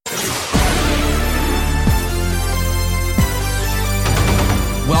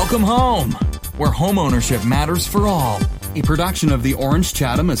Welcome home, where homeownership matters for all. A production of the Orange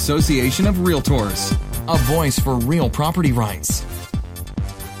Chatham Association of Realtors. A voice for real property rights.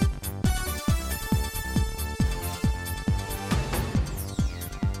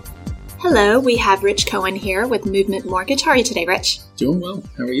 Hello, we have Rich Cohen here with Movement Mortgage. How are you today, Rich? Doing well.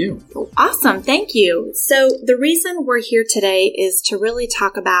 How are you? Oh, awesome. Thank you. So the reason we're here today is to really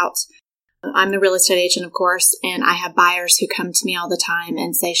talk about, I'm a real estate agent, of course, and I have buyers who come to me all the time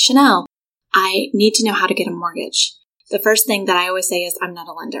and say, Chanel, I need to know how to get a mortgage. The first thing that I always say is, I'm not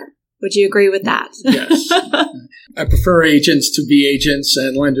a lender. Would you agree with that? Yes. I prefer agents to be agents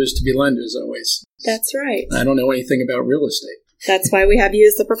and lenders to be lenders always. That's right. I don't know anything about real estate. That's why we have you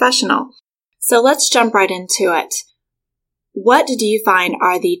as the professional. So let's jump right into it. What do you find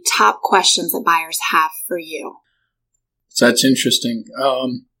are the top questions that buyers have for you? So that's interesting.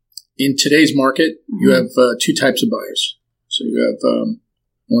 In today's market, you have two types of buyers. So you have, I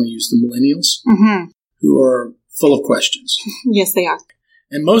want to use the millennials, who are full of questions. Yes, they are.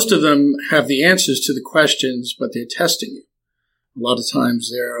 And most of them have the answers to the questions, but they're testing you. A lot of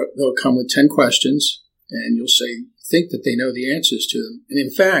times they'll come with 10 questions, and you'll say, think that they know the answers to them. And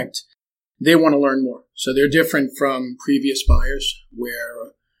in fact, they want to learn more. So they're different from previous buyers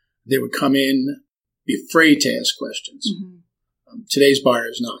where they would come in, be afraid to ask questions. Today's buyer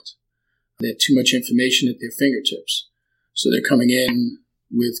is not. They have too much information at their fingertips. So they're coming in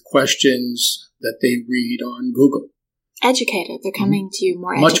with questions that they read on Google. Educated. They're coming to you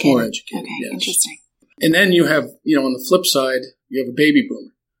more Much educated. more educated. Okay, yes. Interesting. And then you have, on the flip side, you have a baby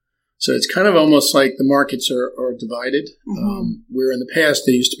boomer. So it's kind of almost like the markets are divided, where in the past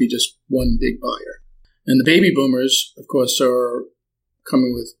there used to be just one big buyer. And the baby boomers, of course, are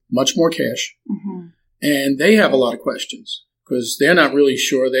coming with much more cash. And they have a lot of questions because they're not really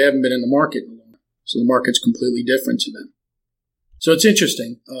sure. They haven't been in the market in a long time. So the market's completely different to them. So it's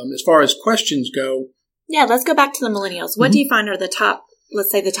interesting. As far as questions go. Yeah, let's go back to the millennials. What do you find are the top,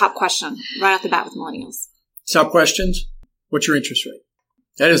 let's say the top question right off the bat with millennials? Top questions? What's your interest rate?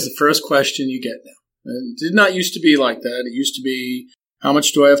 That is the first question you get now. And it did not used to be like that. It used to be, how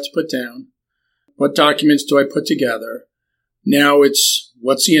much do I have to put down? What documents do I put together? Now it's,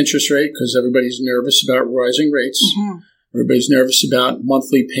 what's the interest rate? Because everybody's nervous about rising rates. Everybody's nervous about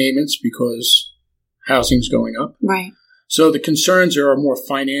monthly payments because housing's going up. Right. So the concerns are more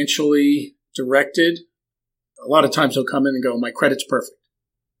financially directed. A lot of times they'll come in and go, my credit's perfect.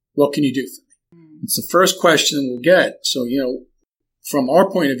 What can you do for me? It's the first question we'll get. So, from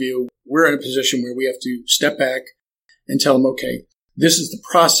our point of view, we're in a position where we have to step back and tell them, okay, this is the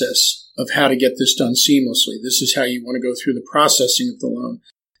process of how to get this done seamlessly. This is how you want to go through the processing of the loan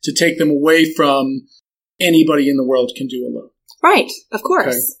to take them away from anybody in the world can do a loan. Right, of course.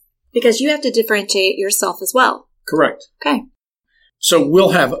 Okay. Because you have to differentiate yourself as well. Correct. Okay. So we'll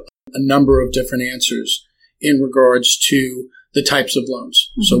have a number of different answers in regards to the types of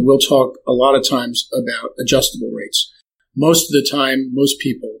loans. So we'll talk a lot of times about adjustable rates. Most of the time, most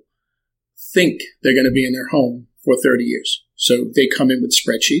people think they're going to be in their home for 30 years. So they come in with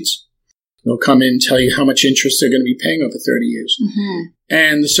spreadsheets. They'll come in and tell you how much interest they're going to be paying over 30 years.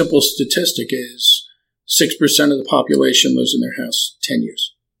 And the simple statistic is 6% of the population lives in their house 10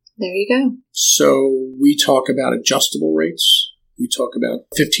 years. There you go. So we talk about adjustable rates. We talk about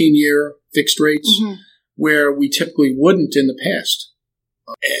 15-year fixed rates, where we typically wouldn't in the past.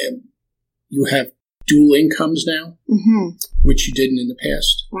 You have dual incomes now, which you didn't in the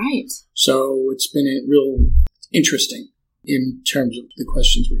past. Right. So it's been real interesting in terms of the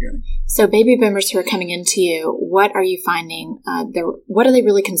questions we're getting. So baby boomers who are coming into you, what are you finding? What are they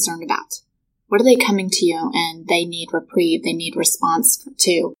really concerned about? What are they coming to you and they need reprieve, they need response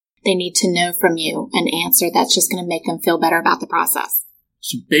to? They need to know from you an answer that's just going to make them feel better about the process.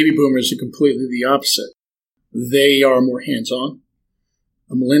 So baby boomers are completely the opposite. They are more hands-on.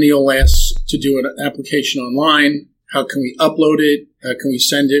 A millennial asks to do an application online. How can we upload it? How can we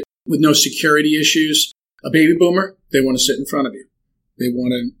send it with no security issues? A baby boomer, they want to sit in front of you. They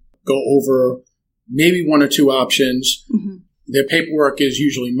want to go over maybe one or two options. Their paperwork is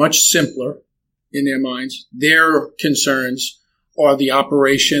usually much simpler in their minds. Their concerns are the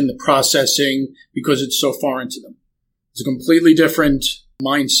operation, the processing, because it's so foreign to them. It's a completely different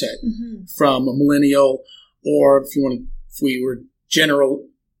mindset from a millennial, or if we were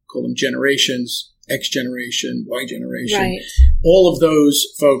call them generations, X generation, Y generation. Right. All of those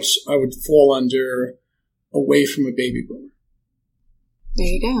folks I would fall under away from a baby boomer. There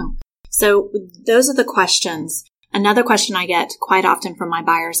you go. So those are the questions. Another question I get quite often from my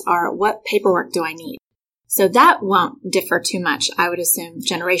buyers are, what paperwork do I need? So that won't differ too much, I would assume,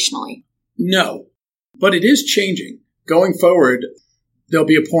 generationally. No, but it is changing. Going forward, there'll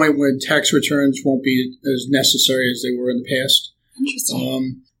be a point when tax returns won't be as necessary as they were in the past.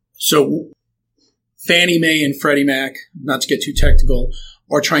 Interesting. So Fannie Mae and Freddie Mac, not to get too technical,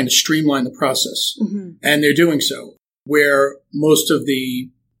 are trying to streamline the process. Mm-hmm. And they're doing so, where most of the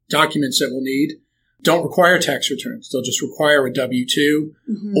documents that we'll need don't require tax returns. They'll just require a W-2,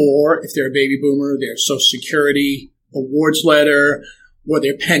 mm-hmm. or if they're a baby boomer, their Social Security awards letter or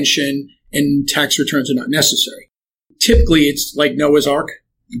their pension, and tax returns are not necessary. Typically, it's like Noah's Ark.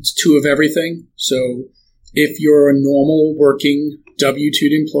 It's 2 of everything. So if you're a normal working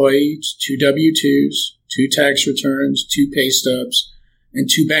W-2 employee, it's 2 W-2s, 2 tax returns, 2 pay stubs, and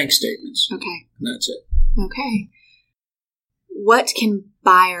 2 bank statements. Okay. And that's it. Okay. What can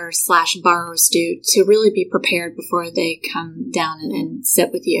buyers/borrowers do to really be prepared before they come down and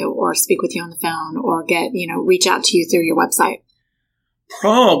sit with you or speak with you on the phone or reach out to you through your website?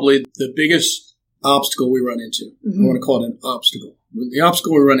 Probably the biggest obstacle we run into, mm-hmm. I want to call it an obstacle. The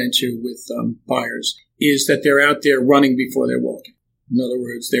obstacle we run into with buyers is that they're out there running before they're walking. In other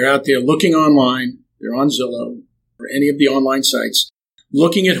words, they're out there looking online, they're on Zillow or any of the online sites,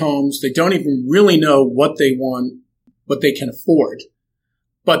 looking at homes. They don't even really know what they want, what they can afford,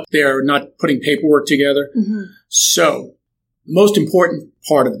 but they're not putting paperwork together. Mm-hmm. So the most important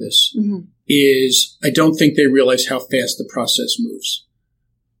part of this mm-hmm. is I don't think they realize how fast the process moves.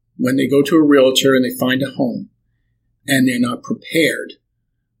 When they go to a realtor and they find a home and they're not prepared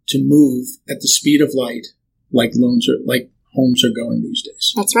to move at the speed of light like homes are going these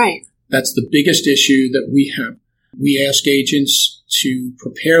days. That's right. That's the biggest issue that we have. We ask agents to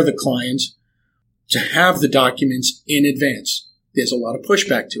prepare the client to have the documents in advance. There's a lot of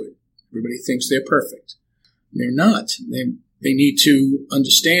pushback to it. Everybody thinks they're perfect. They're not. They need to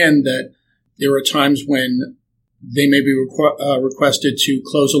understand that there are times when they may be requested to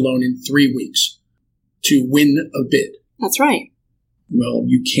close a loan in 3 weeks to win a bid. That's right. Well,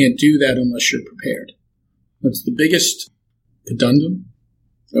 you can't do that unless you're prepared. That's the biggest conundrum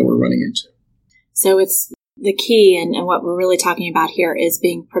that we're running into. So it's the key, and what we're really talking about here is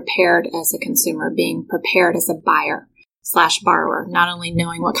being prepared as a consumer, being prepared as a buyer/borrower, not only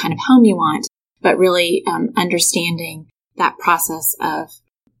knowing what kind of home you want, but really understanding that process of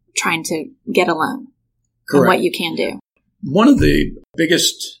trying to get a loan. Correct. And what you can do. One of the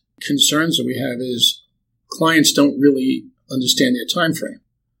biggest concerns that we have is clients don't really understand their time frame.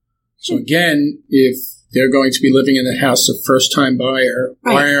 So again, if they're going to be living in the house of first-time buyer,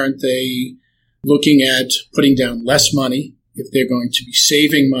 right. Why aren't they looking at putting down less money if they're going to be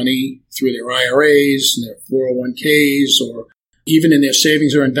saving money through their IRAs and their 401ks or even in their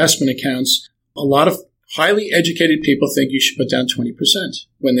savings or investment accounts? A lot of highly educated people think you should put down 20%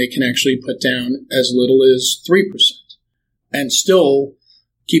 when they can actually put down as little as 3% and still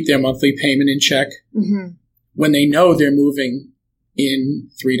keep their monthly payment in check mm-hmm. when they know they're moving in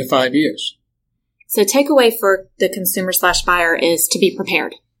 3 to 5 years. So takeaway for the consumer/buyer is to be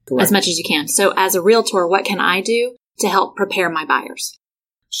prepared. Correct. As much as you can. So as a realtor, what can I do to help prepare my buyers?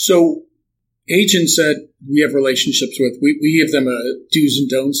 So agents that we have relationships with, we give them a do's and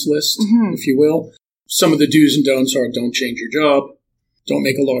don'ts list, mm-hmm. if you will. Some of the do's and don'ts are don't change your job, don't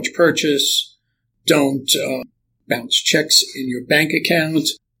make a large purchase, don't bounce checks in your bank account.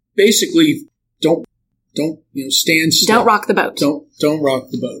 Basically, don't stand still. Don't rock the boat. Don't rock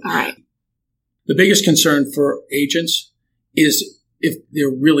the boat. All right. The biggest concern for agents is if they're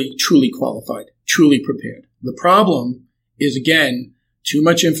really truly qualified, truly prepared. The problem is, again, too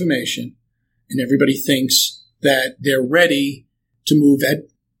much information, and everybody thinks that they're ready to move at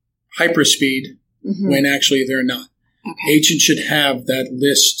hyperspeed mm-hmm. when actually they're not. Okay. Agents should have that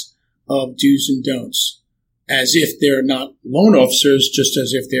list of do's and don'ts as if they're not loan officers, just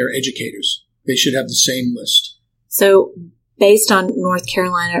as if they're educators. They should have the same list. So based on North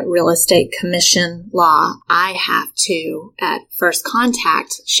Carolina Real Estate Commission law, I have to, at first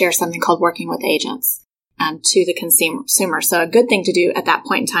contact, share something called Working with Agents to the consumer. So a good thing to do at that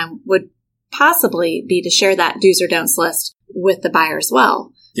point in time would possibly be to share that do's or don'ts list with the buyer as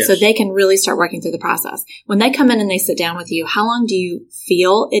well. Yes. So they can really start working through the process. When they come in and they sit down with you, how long do you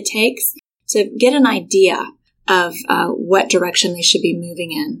feel it takes to get an idea of what direction they should be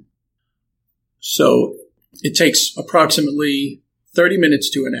moving in? So it takes approximately 30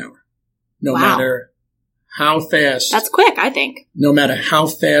 minutes to an hour, no matter how fast. That's quick, I think. No matter how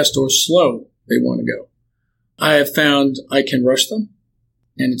fast or slow they want to go. I have found I can rush them,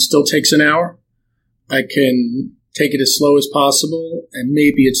 and it still takes an hour. I can take it as slow as possible, and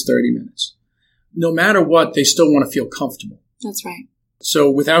maybe it's 30 minutes. No matter what, they still want to feel comfortable. That's right.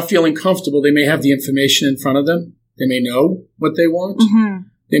 So without feeling comfortable, they may have the information in front of them. They may know what they want. Mm-hmm.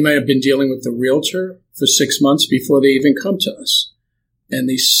 They might have been dealing with the realtor for 6 months before they even come to us. and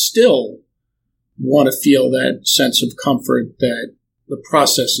they still want to feel that sense of comfort that the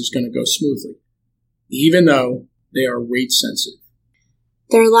process is going to go smoothly, even though they are rate sensitive.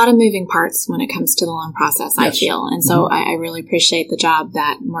 There are a lot of moving parts when it comes to the loan process, Yes. I feel. And so I really appreciate the job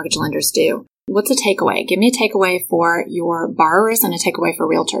that mortgage lenders do. What's a takeaway? Give me a takeaway for your borrowers and a takeaway for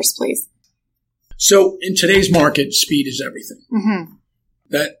realtors, please. So in today's market, speed is everything. Mm-hmm.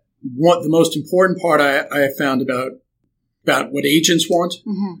 The most important part I have found about what agents want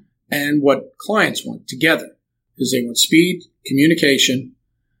Mm-hmm. and what clients want together is they want speed, communication,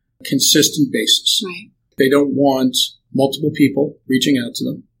 consistent basis. Right. They don't want multiple people reaching out to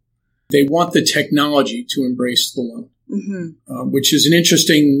them. They want the technology to embrace the loan, which is an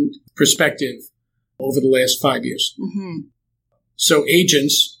interesting perspective over the last 5 years. Mm-hmm. So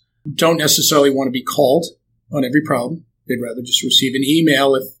agents don't necessarily want to be called on every problem. They'd rather just receive an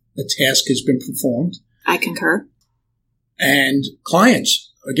email if a task has been performed. I concur. And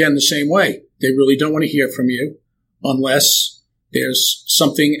clients, again, the same way. They really don't want to hear from you unless there's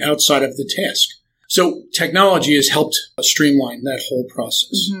something outside of the task. So technology has helped streamline that whole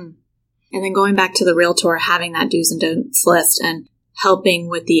process. Mm-hmm. And then going back to the realtor, having that do's and don'ts list and helping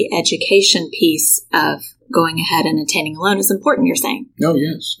with the education piece of going ahead and obtaining a loan is important, you're saying? Oh,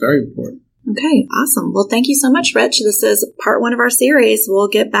 yes. Very important. Okay, awesome. Well, thank you so much, Rich. This is part 1 of our series. We'll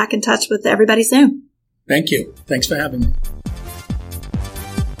get back in touch with everybody soon. Thank you. Thanks for having me.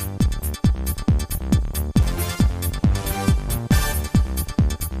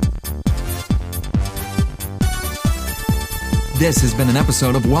 This has been an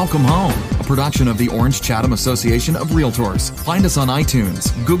episode of Welcome Home, a production of the Orange Chatham Association of Realtors. Find us on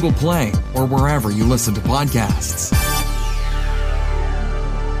iTunes, Google Play, or wherever you listen to podcasts.